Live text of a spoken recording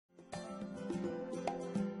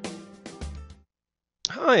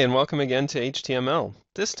Hi, and welcome again to HTML.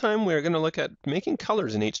 This time we're going to look at making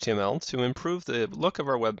colors in HTML to improve the look of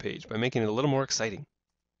our web page by making it a little more exciting.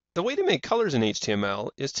 The way to make colors in HTML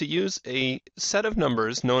is to use a set of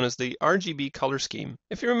numbers known as the RGB Color Scheme.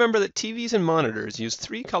 If you remember that TVs and monitors use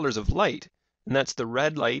three colors of light, and that's the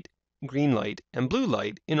red light, green light, and blue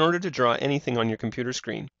light, in order to draw anything on your computer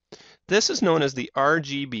screen. This is known as the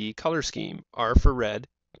RGB Color Scheme, R for red,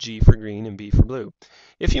 G for green, and B for blue.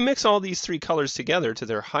 If you mix all these three colors together to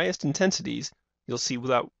their highest intensities, you'll see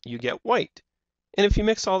that you get white. And if you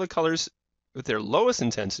mix all the colors with their lowest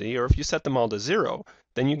intensity, or if you set them all to 0,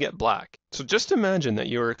 then you get black. So just imagine that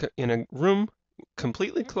you're in a room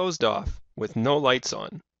completely closed off with no lights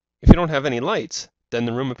on. If you don't have any lights, then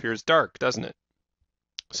the room appears dark, doesn't it?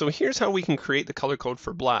 So here's how we can create the color code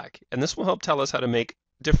for black, and this will help tell us how to make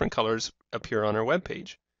different colors appear on our web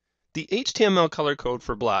page. The HTML color code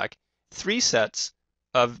for black, 3 sets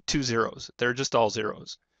of 2 zeros. They're just all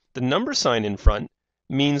zeros. The number sign in front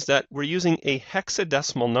means that we're using a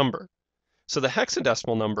hexadecimal number. So the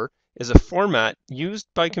hexadecimal number is a format used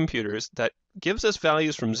by computers that gives us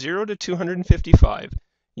values from 0 to 255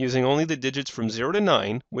 using only the digits from 0 to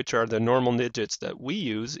 9, which are the normal digits that we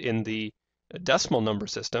use in the decimal number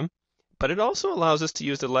system. But it also allows us to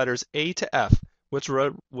use the letters A to F, which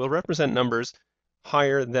will represent numbers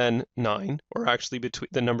higher than 9, or actually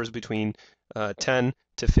the numbers between 10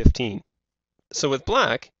 to 15. So with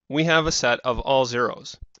black, we have a set of all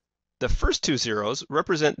zeros. The first 2 zeros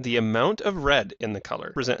represent the amount of red in the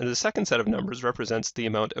color. The second set of numbers represents the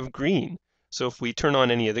amount of green. So if we turn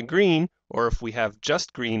on any of the green, or if we have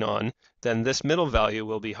just green on, then this middle value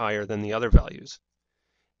will be higher than the other values.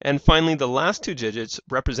 And finally, the last 2 digits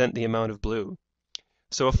represent the amount of blue.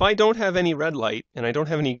 So if I don't have any red light, and I don't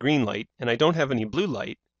have any green light, and I don't have any blue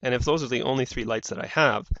light, and if those are the only 3 lights that I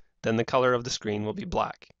have, then the color of the screen will be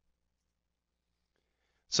black.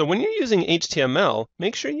 So when you're using HTML,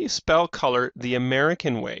 make sure you spell color the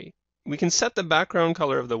American way. We can set the background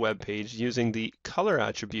color of the web page using the color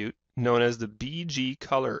attribute known as the BG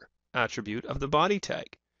color attribute of the body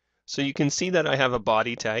tag. So you can see that I have a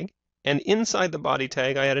body tag, and inside the body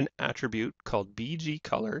tag I had an attribute called BG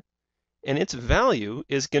color, and its value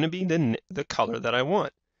is going to be the color that I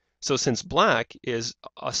want. So since black is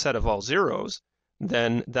a set of all zeros,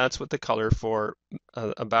 then that's what the color for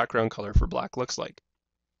a background color for black looks like.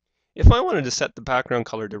 If I wanted to set the background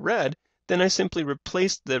color to red, then I simply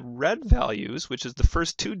replace the red values, which is the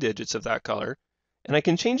first 2 digits of that color, and I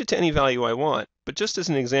can change it to any value I want. But just as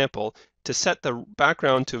an example, to set the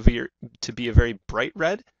background to be a very bright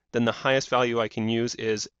red, then the highest value I can use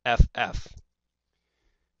is FF.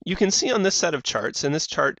 You can see on this set of charts, and this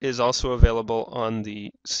chart is also available on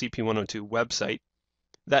the CP102 website,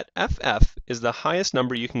 that FF is the highest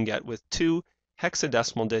number you can get with 2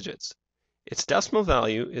 hexadecimal digits. Its decimal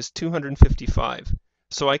value is 255,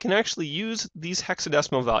 so I can actually use these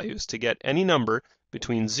hexadecimal values to get any number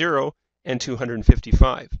between 0 and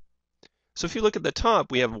 255. So if you look at the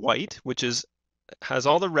top, we have white, which has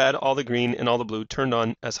all the red, all the green, and all the blue turned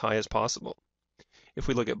on as high as possible. If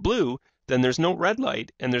we look at blue, then there's no red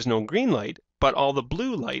light and there's no green light, but all the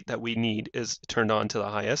blue light that we need is turned on to the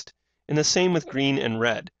highest. And the same with green and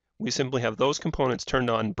red. We simply have those components turned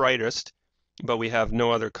on brightest, but we have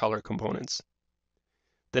no other color components.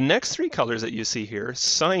 The next 3 colors that you see here,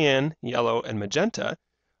 cyan, yellow, and magenta,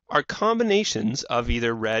 are combinations of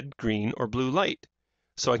either red, green, or blue light.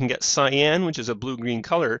 So I can get cyan, which is a blue-green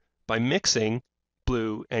color, by mixing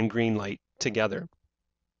blue and green light together.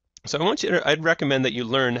 So I'd recommend that you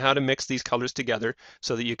learn how to mix these colors together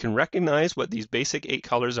so that you can recognize what these basic 8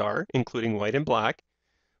 colors are, including white and black,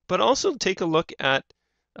 but also take a look at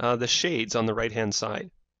the shades on the right-hand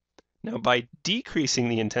side. Now, by decreasing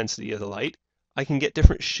the intensity of the light, I can get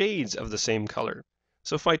different shades of the same color.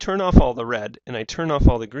 So if I turn off all the red and I turn off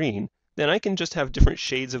all the green, then I can just have different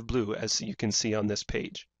shades of blue, as you can see on this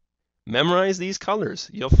page. Memorize these colors.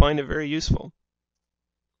 You'll find it very useful.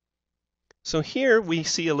 So here we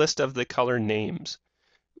see a list of the color names.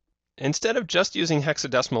 Instead of just using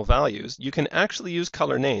hexadecimal values, you can actually use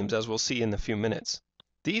color names, as we'll see in a few minutes.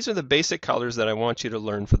 These are the basic colors that I want you to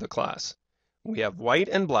learn for the class. We have white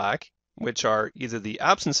and black, which are either the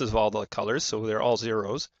absence of all the colors, so they're all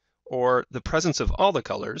zeros, or the presence of all the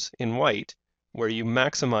colors in white, where you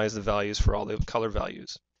maximize the values for all the color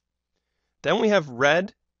values. Then we have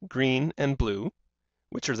red, green, and blue,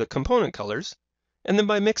 which are the component colors. And then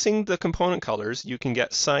by mixing the component colors, you can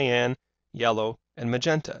get cyan, yellow, and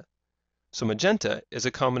magenta. So magenta is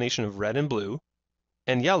a combination of red and blue,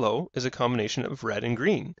 and yellow is a combination of red and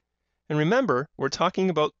green. And remember, we're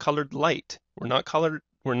talking about colored light. We're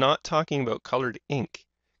not talking about colored ink.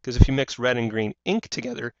 because if you mix red and green ink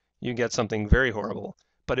together, you get something very horrible.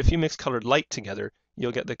 But if you mix colored light together,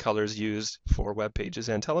 you'll get the colors used for web pages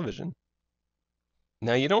and television.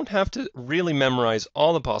 Now you don't have to really memorize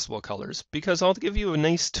all the possible colors because I'll give you a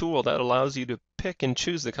nice tool that allows you to pick and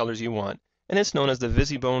choose the colors you want, and it's known as the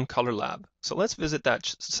Visibone Color Lab. So let's visit that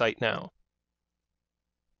site now.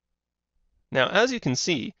 Now as you can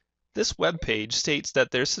see, this web page states that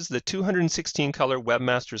this is the 216 color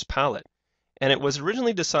Webmasters palette, and it was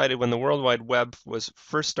originally decided when the World Wide Web was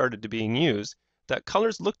first started to being used that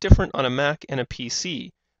colors look different on a Mac and a PC,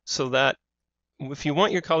 so that if you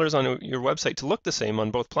want your colors on your website to look the same on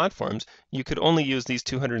both platforms, you could only use these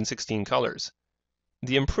 216 colors.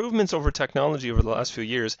 The improvements over technology over the last few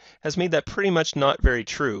years has made that pretty much not very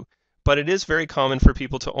true, but it is very common for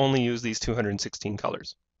people to only use these 216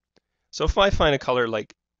 colors. So if I find a color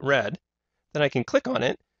like red, then I can click on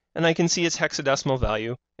it, and I can see its hexadecimal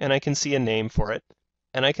value, and I can see a name for it,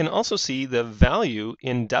 and I can also see the value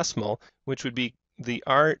in decimal, which would be the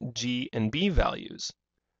R, G, and B values.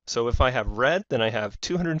 So if I have red, then I have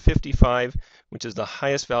 255, which is the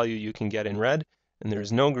highest value you can get in red, and there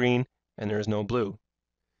is no green, and there is no blue.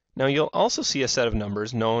 Now you'll also see a set of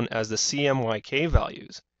numbers known as the CMYK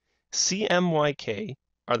values. CMYK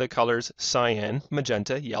are the colors cyan,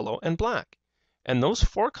 magenta, yellow, and black. And those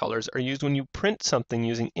four colors are used when you print something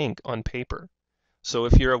using ink on paper. So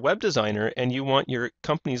if you're a web designer and you want your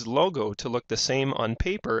company's logo to look the same on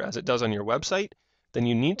paper as it does on your website, then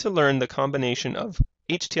you need to learn the combination of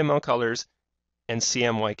HTML colors and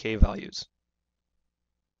CMYK values.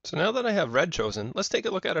 So now that I have red chosen, let's take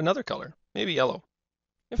a look at another color, maybe yellow.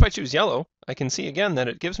 If I choose yellow, I can see again that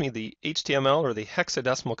it gives me the HTML or the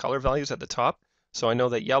hexadecimal color values at the top, so I know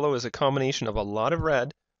that yellow is a combination of a lot of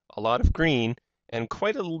red, a lot of green, and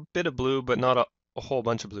quite a little bit of blue, but not a whole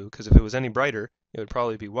bunch of blue, because if it was any brighter, it would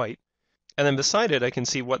probably be white. And then beside it, I can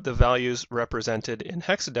see what the values represented in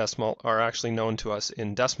hexadecimal are actually known to us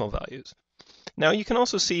in decimal values. Now you can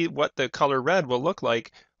also see what the color red will look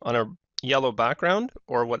like on a yellow background,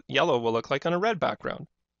 or what yellow will look like on a red background.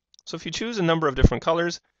 So if you choose a number of different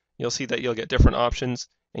colors, you'll see that you'll get different options,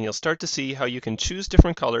 and you'll start to see how you can choose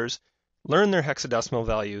different colors, learn their hexadecimal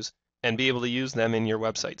values, and be able to use them in your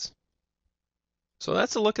websites. So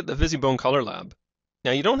that's a look at the Visibone Color Lab.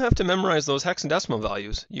 Now you don't have to memorize those hexadecimal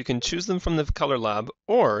values. You can choose them from the Color Lab,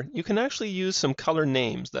 or you can actually use some color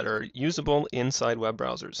names that are usable inside web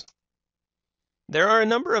browsers. There are a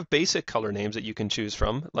number of basic color names that you can choose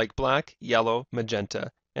from, like black, yellow,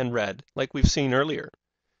 magenta, and red, like we've seen earlier.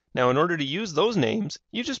 Now in order to use those names,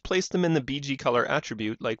 you just place them in the BG color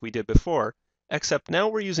attribute like we did before, except now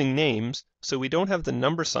we're using names, so we don't have the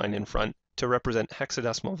number sign in front to represent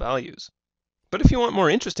hexadecimal values. But if you want more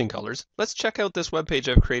interesting colors, let's check out this webpage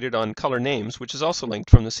I've created on color names, which is also linked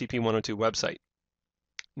from the CP102 website.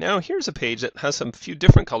 Now here's a page that has some few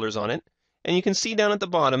different colors on it, and you can see down at the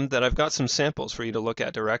bottom that I've got some samples for you to look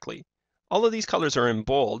at directly. All of these colors are in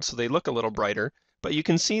bold, so they look a little brighter, but you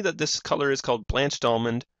can see that this color is called Blanched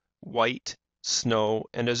Almond, White, Snow,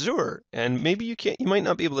 and Azure. And maybe you might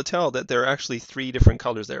not be able to tell that there are actually 3 different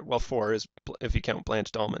colors there. Well, 4 is if you count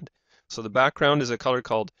Blanched Almond. So the background is a color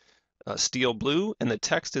called Steel Blue, and the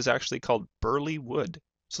text is actually called Burly Wood.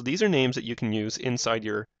 So these are names that you can use inside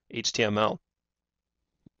your HTML.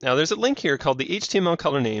 Now there's a link here called the HTML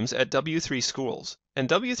Color Names at W3 Schools. And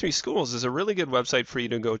W3 Schools is a really good website for you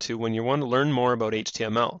to go to when you want to learn more about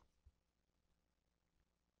HTML.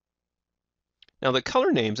 Now the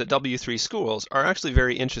color names at W3 Schools are actually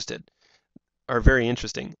very interesting.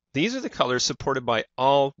 These are the colors supported by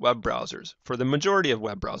all web browsers, for the majority of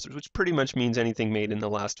web browsers, which pretty much means anything made in the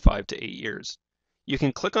last 5 to 8 years. You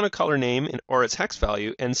can click on a color name or its hex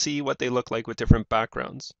value and see what they look like with different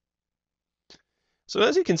backgrounds. So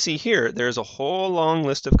as you can see here, there's a whole long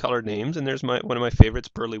list of color names, and there's one of my favorites,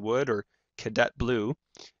 Burly Wood or Cadet Blue.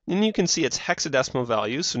 Then you can see its hexadecimal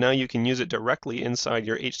values, so now you can use it directly inside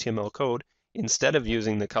your HTML code instead of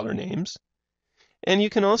using the color names. And you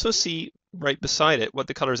can also see right beside it what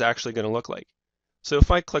the color is actually going to look like. So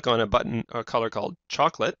if I click on a color called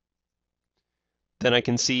Chocolate, then I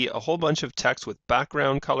can see a whole bunch of text with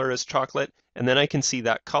background color as chocolate, and then I can see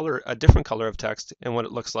that color, a different color of text, and what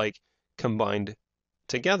it looks like combined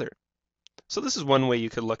together. So this is one way you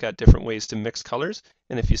could look at different ways to mix colors,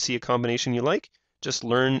 and if you see a combination you like, just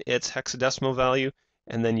learn its hexadecimal value,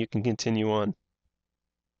 and then you can continue on.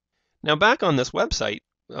 Now back on this website,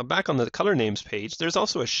 back on the color names page, there's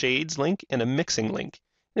also a shades link and a mixing link.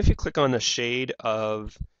 And if you click on a shade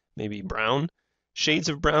of maybe brown, shades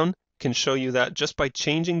of brown can show you that just by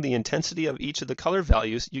changing the intensity of each of the color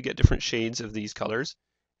values, you get different shades of these colors.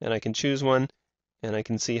 And I can choose one, and I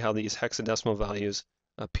can see how these hexadecimal values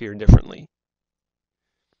appear differently.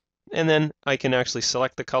 And then I can actually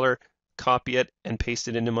select the color, copy it, and paste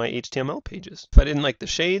it into my HTML pages. If I didn't like the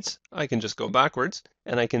shades, I can just go backwards,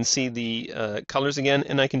 and I can see the colors again,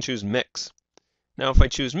 and I can choose Mix. Now if I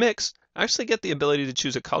choose Mix, I actually get the ability to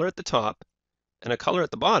choose a color at the top and a color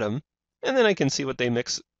at the bottom, and then I can see what they look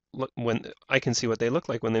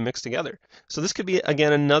like when they mix together. So this could be,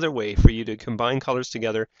 again, another way for you to combine colors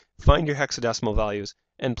together, find your hexadecimal values,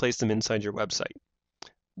 and place them inside your website.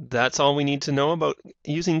 That's all we need to know about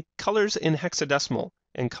using colors in hexadecimal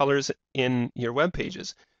and colors in your web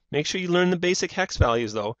pages. Make sure you learn the basic hex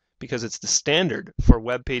values though, because it's the standard for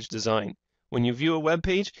web page design. When you view a web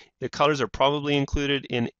page, the colors are probably included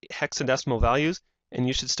in hexadecimal values, and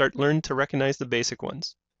you should learn to recognize the basic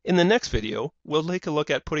ones. In the next video, we'll take a look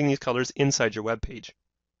at putting these colors inside your web page.